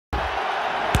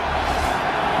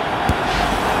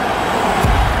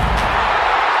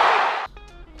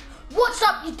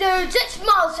up, you dudes? It's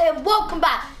Miles here. Welcome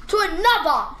back to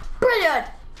another brilliant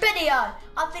video.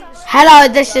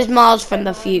 Hello, this is Miles from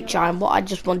the future, and what I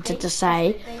just wanted to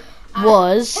say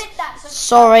was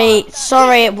sorry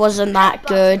it wasn't that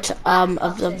good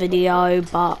of the video,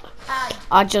 but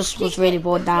I just was really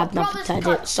bored and I had nothing to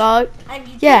edit. So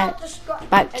yeah,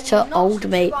 back to old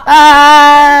me.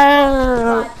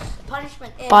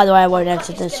 By the way, I won't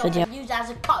edit this video.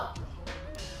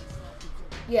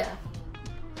 Yeah,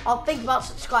 I'll think about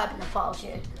subscribing if I was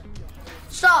you.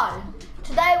 So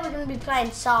today we're going to be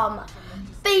playing some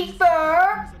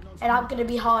FIFA, and I'm going to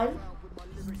be home.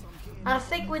 And I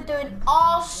think we're doing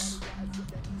Arse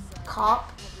Cup.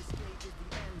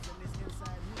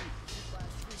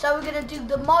 So we're going to do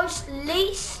the most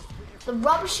least, the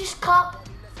rubbishest cup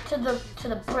to the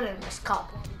brilliantest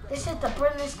cup. This is the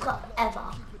brilliantest cup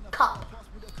ever.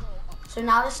 So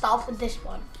now let's start off with this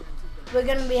one. We're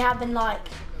going to be having like,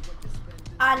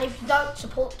 and if you don't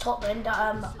support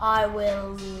Tottenham, I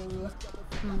will,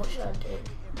 what should I do?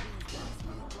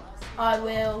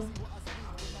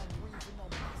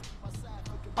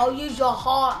 I'll use your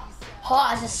heart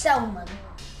as a salesman,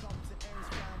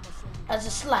 as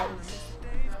a slave.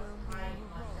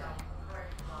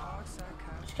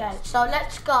 Okay, so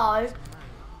let's go.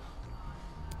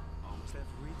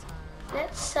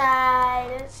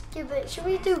 Let's give it, should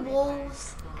we do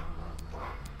Wolves?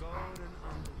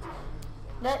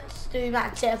 Let's do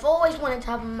match. I've always wanted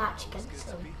to have a match against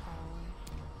them.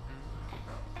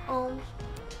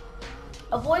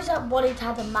 I've always wanted to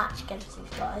have a match against these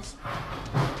guys.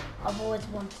 I've always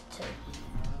wanted to.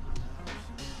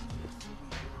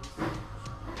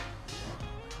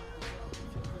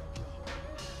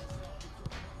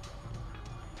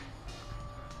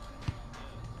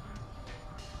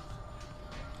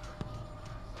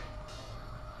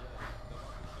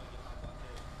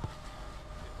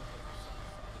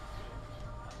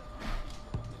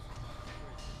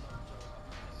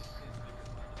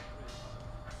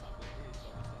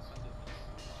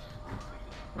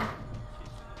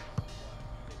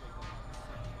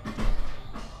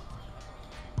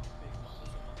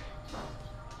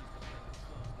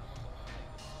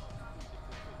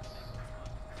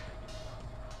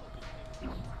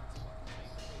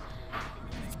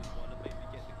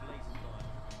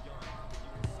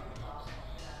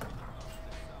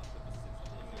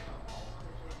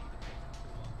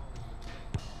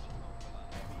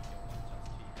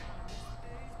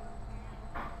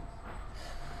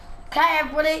 Okay,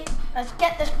 everybody, let's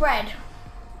get this bread.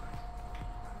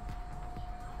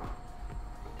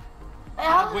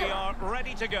 And we are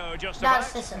ready to go, just about.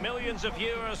 Millions of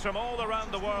viewers from all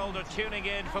around the world are tuning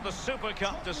in for the Super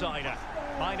Cup decider.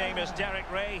 My name is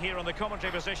Derek Ray, here on the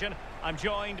commentary position. I'm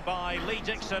joined by Lee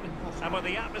Dixon, and with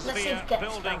the atmosphere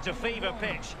building to fever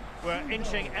pitch, we're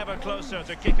inching ever closer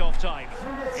to kick-off time.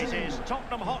 It is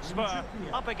Tottenham Hotspur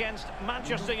up against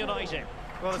Manchester United.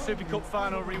 Well, the Super Cup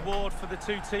final reward for the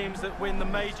two teams that win the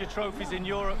major trophies in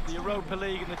Europe, the Europa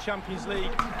League and the Champions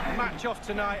League. Match off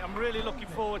tonight. I'm really looking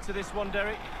forward to this one,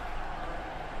 Derek.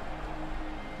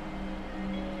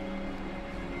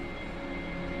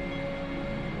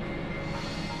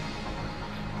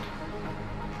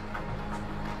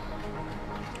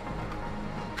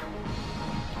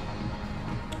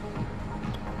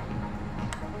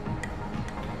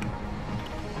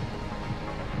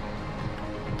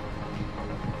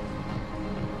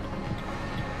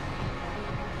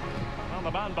 The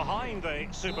man behind the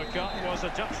Super Cup was a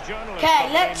Dutch journalist.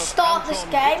 Okay, let's start this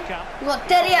game. We've got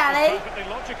Dele Alli.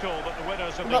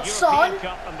 We've got Son.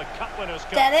 Cup and the Cup Winners'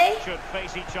 Cup Dele. should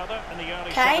face each other in the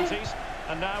early Kane. 70s.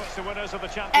 And now it's the winners of the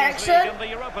Champions League and the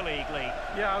Europa League.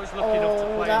 Yeah, I was lucky enough to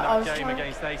play in that game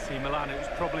against AC Milan. It was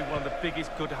probably one of the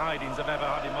biggest good hidings I've ever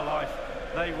had in my life.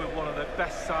 They were one of the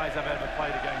best sides I've ever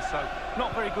played against. So,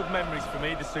 not very good memories for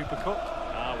me, the Super Cup.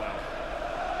 Ah, well.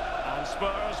 And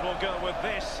Spurs will go with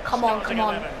this. Come on.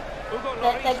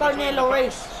 They go near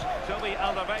Lloris. Toby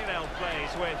Alderweireld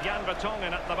plays with Jan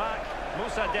Vertonghen at the back.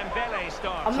 Moussa Dembele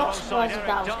starts alongside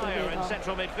Eric Dyer in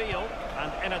central midfield.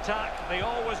 And in attack, the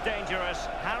always dangerous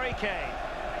Harry Kane.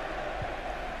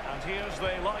 And here's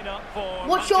the lineup for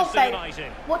What's your Manchester favourite?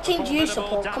 United. What team do you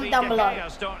support? Comment down below.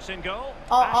 Starts in goal.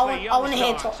 I want to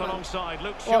hear Tottenham.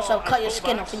 Also, cut your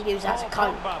skin off and use that as a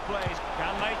coat.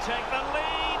 Can they take the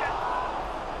lead?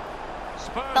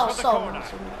 Spurs That with was the so corner.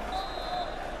 awesome.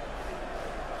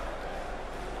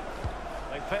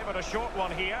 They favoured a short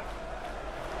one here.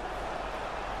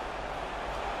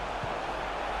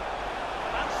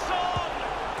 And Son!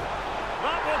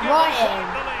 That will give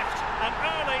the lift. An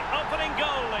early opening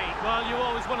goal lead. Well, you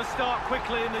always want to start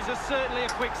quickly, and there's certainly a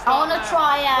quick start. I want to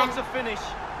try and... What's a finish?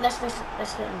 Let's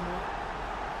listen.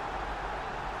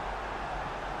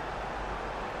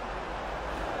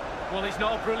 Well, it's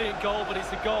not a brilliant goal, but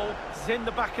it's a goal. It's in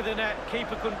the back of the net.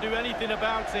 Keeper couldn't do anything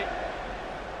about it.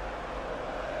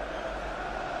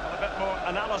 Well, a bit more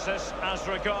analysis as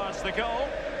regards the goal.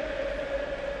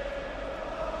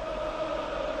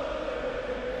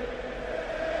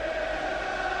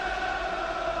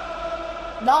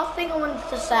 Last thing I wanted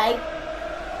to say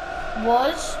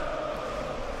was,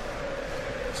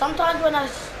 sometimes when I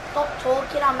stop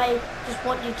talking, I may just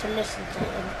want you to listen to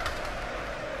him.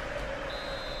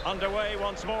 Underway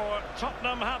once more.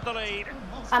 Tottenham have the lead.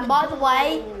 And by the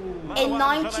way, in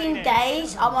 19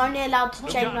 days, I'm only allowed to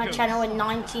change my channel in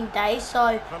 19 days, so,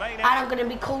 and I'm going to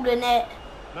be calling it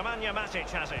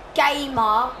Gamer.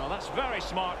 Well, that's very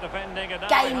smart defending. And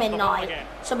Gaming Night.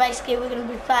 So basically, we're going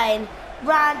to be playing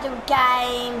random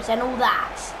games and all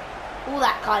that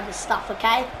kind of stuff.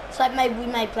 Okay, so maybe we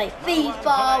may play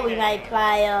FIFA, we may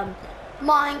play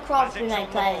Minecraft, we may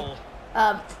play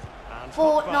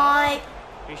Fortnite.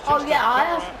 Oh yeah, I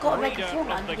have got to make a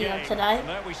Fortnite video today.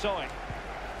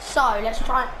 So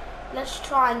let's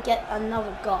try and get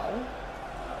another goal.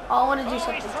 I want to do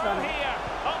something funny.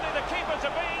 Only the keeper to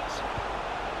beat.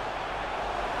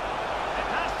 It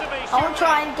has to be. I want to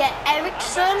try and get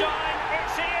Ericsson.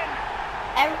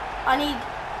 I need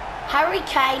Harry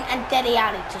Kane and Dele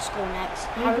Alli to score next.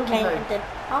 Harry Kane and Dele.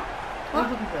 Huh? What?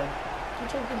 I'm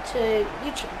talking to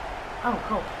YouTube. Oh,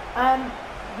 cool.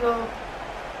 Your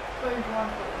food one.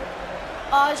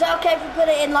 Oh, is it okay if we put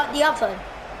it in like the oven?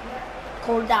 Yeah.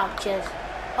 Cool down, cheers.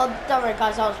 Oh, don't worry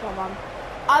guys, that was my mum.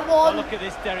 I won. Oh, look at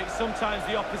this, Derek. Sometimes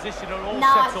the opposition are all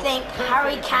now set I think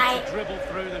Harry Kane. Dribble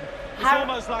through them. It's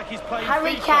almost like he's playing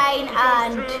Harry FIFA. Kane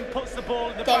and puts the ball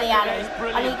in the Dele back Alli. of the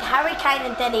net. I need Harry Kane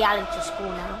and Dele Alli to score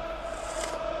now.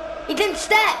 He didn't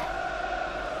step.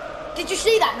 Did you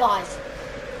see that, guys?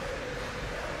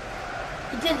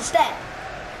 He didn't step.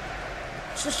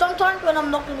 So sometimes when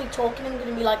I'm not going to be talking, I'm going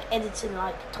to be like editing,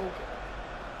 like talking.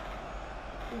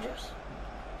 Just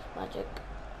magic.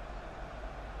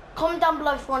 Comment down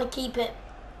below if you want to keep it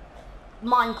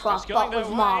Minecraft but with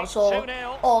Miles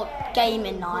or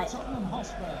Gaming Night.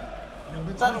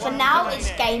 But for now it's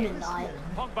Gaming Night.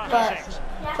 But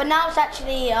for now it's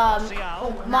actually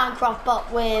Minecraft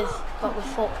but with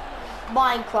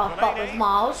Minecraft but with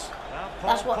Miles.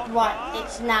 That's what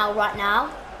it's now right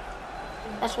now.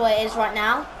 That's what it is right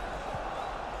now.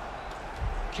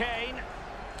 Kane.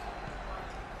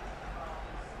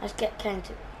 Let's get Kane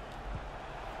to.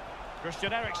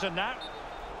 Christian Eriksen now.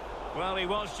 Well, he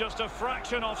was just a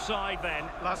fraction offside then.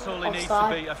 That's all he needs to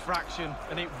be, a fraction,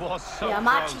 and it was so Yeah, I'm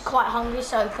close. actually quite hungry,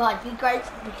 so guys, be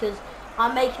grateful because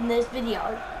I'm making this video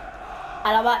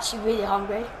and I'm actually really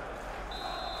hungry and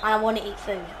I want to eat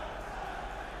food.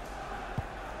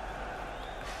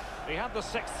 He had the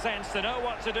sixth sense to know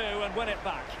what to do and win it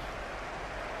back.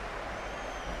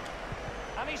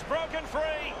 And he's broken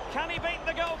free. Can he beat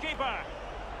the goalkeeper?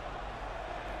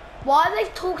 Why are they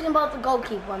talking about the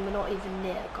goalkeeper when we're not even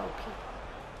near a goalkeeper?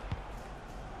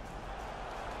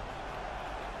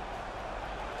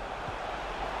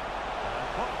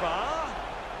 Pogba.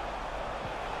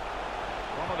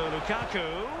 Romelu Lukaku.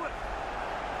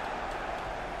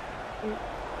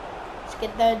 Let's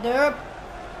get there.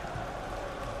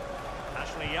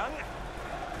 Ashley Young.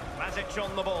 Matic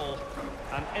on the ball.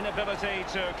 An inability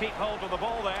to keep hold of the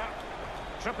ball there.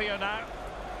 Trippier now.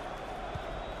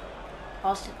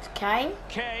 Pass it to Kane.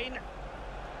 Kane.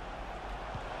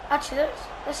 Actually,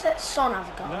 let's let Son have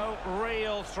a go. No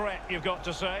real threat, you've got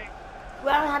to say. We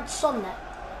haven't had Son there.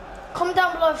 Comment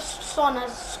down below if Son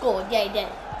has scored. Yeah, he did.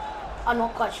 I'm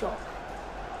not quite sure.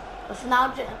 But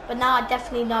now I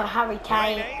definitely know Harry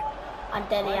Kane and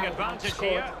Dele Alli have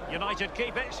scored. Here. United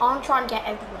keep it. I'm trying to get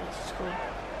everybody to score.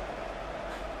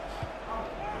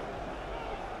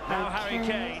 Now Harry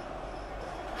Kane.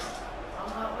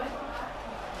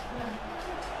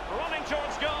 Running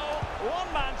towards goal. One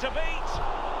man to beat.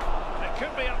 It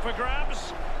could be up for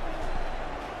grabs.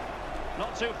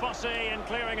 Not too fussy in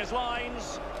clearing his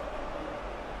lines.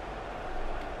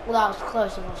 Well, that was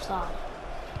close and offside.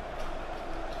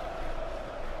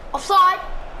 Offside!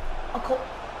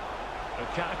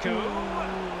 Lukaku.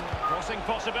 Crossing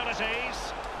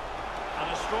possibilities.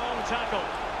 And a strong tackle.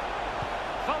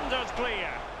 Thundered clear.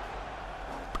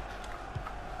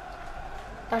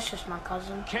 That's just my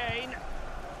cousin. Kane.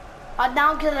 I'm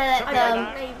now gonna let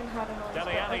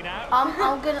Dele Alli now. I'm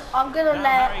gonna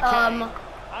let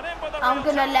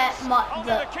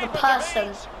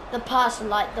the person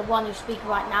like the one who's speaking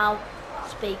right now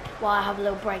speak while I have a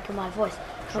little break in my voice.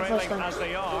 As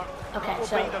they are. Okay,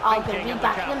 so I'm gonna be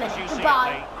back in a minute.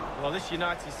 Goodbye. Well, this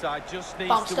United side just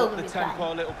needs to up the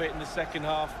tempo a little bit in the second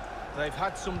half. They've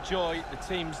had some joy. The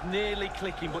team's nearly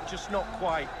clicking, but just not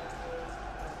quite.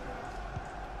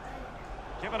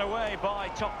 Given away by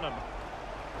Tottenham.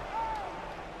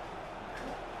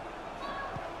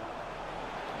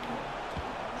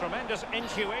 Tremendous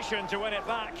intuition to win it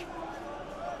back.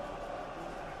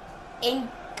 In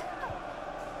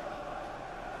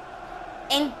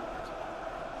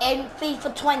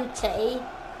FIFA 20,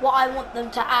 what I want them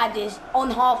to add is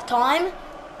on half time,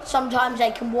 sometimes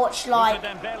they can watch like the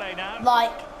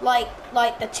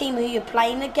team who you're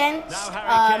playing against.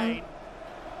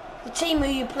 The team who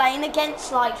you're playing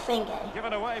against, like thingy.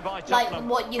 Given away by like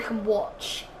what you can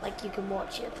watch. Like you can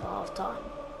watch it for half time.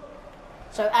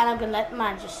 So, and I'm gonna let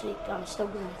Manchester sleep. I'm still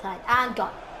gonna take and go.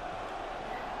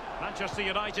 Manchester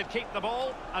United keep the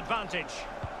ball. Advantage.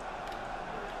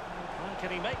 Well, can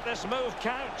he make this move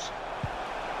count?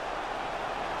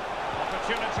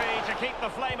 Opportunity to keep the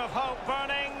flame of hope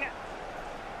burning.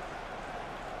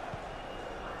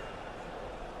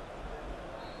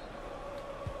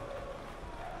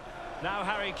 Now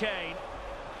Harry Kane.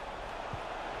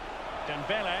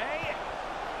 Dembele.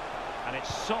 And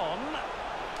it's Son.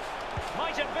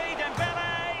 Might it be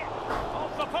Dembele?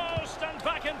 Off the post and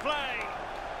back in play.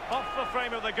 Off the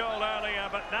frame of the goal earlier,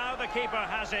 but now the keeper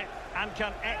has it and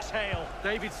can exhale.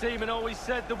 David Seaman always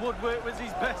said the woodwork was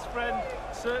his best friend.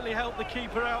 Certainly helped the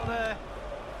keeper out there.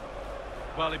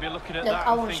 Well, he'd be looking at that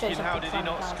and thinking, how did he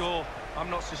not score? I'm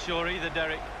not so sure either,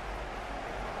 Derek.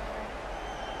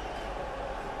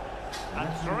 And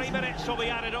 3 minutes will be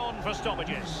added on for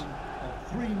stoppages.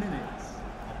 3 minutes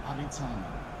of added time.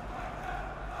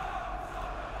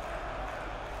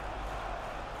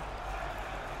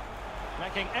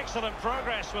 Making excellent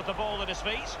progress with the ball at his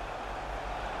feet.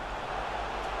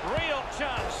 Real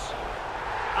chance.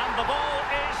 And the ball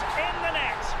is in the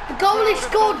net. The goal is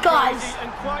scored, guys.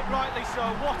 And quite rightly so.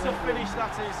 What a finish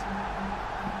that is.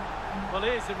 Well,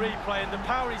 here's the replay, and the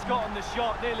power he's got on the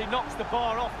shot nearly knocks the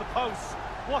bar off the post.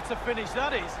 What a finish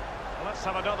that is. Well, let's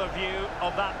have another view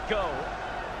of that goal.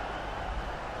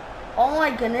 Oh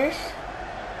my goodness.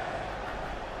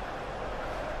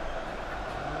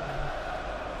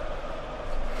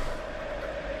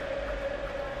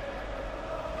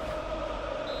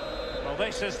 Well,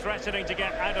 this is threatening to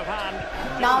get out of hand.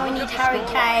 Now we need Harry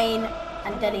Kane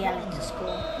and Dele Alli to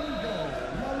score.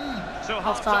 So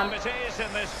half-time it is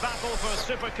in this battle for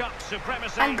Super Cup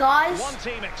supremacy. And guys, one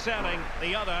team excelling,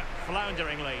 the other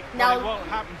flounderingly. Now, well, it won't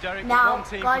happen, Derek. Now, one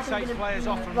team guys, takes players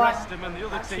off and rest them, and the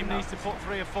other team needs to put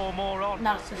 3 or 4 more on.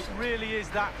 No, it really is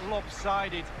that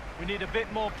lopsided. We need a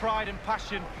bit more pride and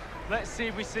passion. Let's see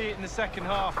if we see it in the second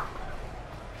half.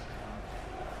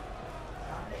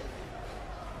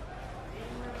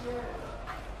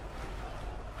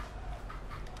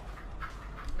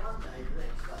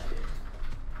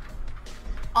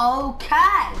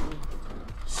 Okay,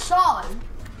 so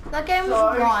the game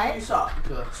was right. So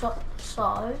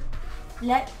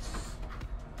let's.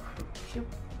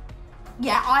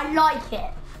 Yeah, I like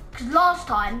it because last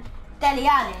time Dele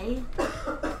Alli,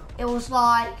 it was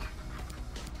like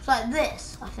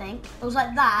this. I think it was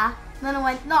like that. And then I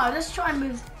went, no, let's try and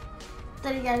move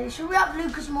Dele Alli. Should we have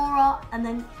Lucas Moura and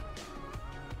then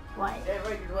wait?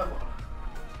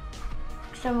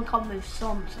 Because then we can't move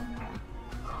Son somewhere.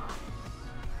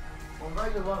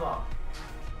 Very good weather.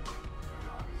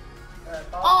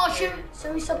 Oh shoot!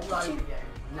 So we substitute.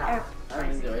 No, I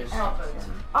think there is. I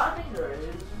think there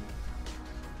is.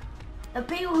 The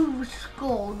people who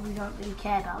scored, we don't really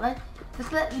care about.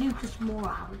 Let's let Lucas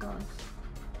Moura have a go.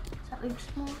 Is that Lucas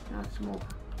Moura? No, it's Moura.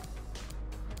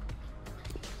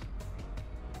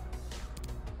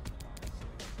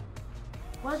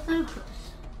 Where's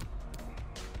Lucas?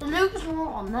 Is Lucas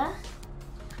Moura on there?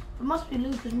 It must be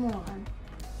Lucas Moura then.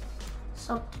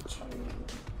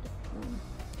 Substitute.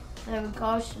 There we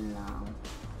go, so now.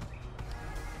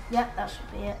 Yep, that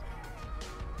should be it.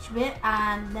 Should be it,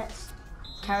 and let's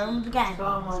carry on with the game.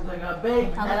 Someone's like a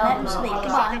big I'll let them sleep. Second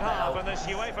Goodbye. half, and this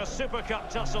UEFA Super Cup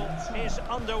tussle is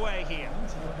underway here.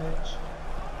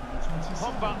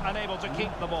 Pogba unable to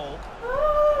keep the ball.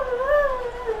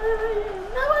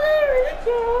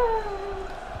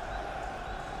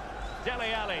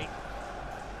 Dele Alli.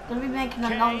 I'm going to be making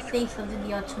another FIFA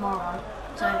video tomorrow,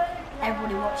 so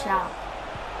everybody watch out.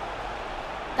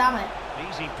 Damn it.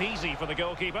 Easy peasy for the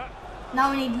goalkeeper.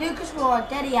 Now we need Lucas Moura,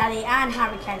 Dele Alli and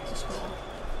Harry Kane to score.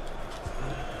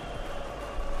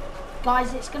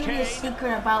 Guys, it's going to be a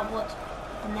secret about what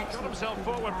the next Got one himself is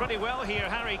forward about. pretty well here,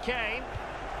 Harry Kane.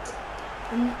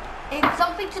 And it's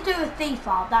something to do with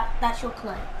FIFA, that's your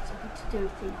clue. Something to do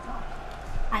with FIFA.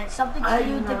 And it's something to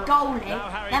do with the goalie. Now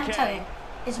Harry Let me tell Kane. you,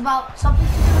 it's about something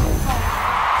to do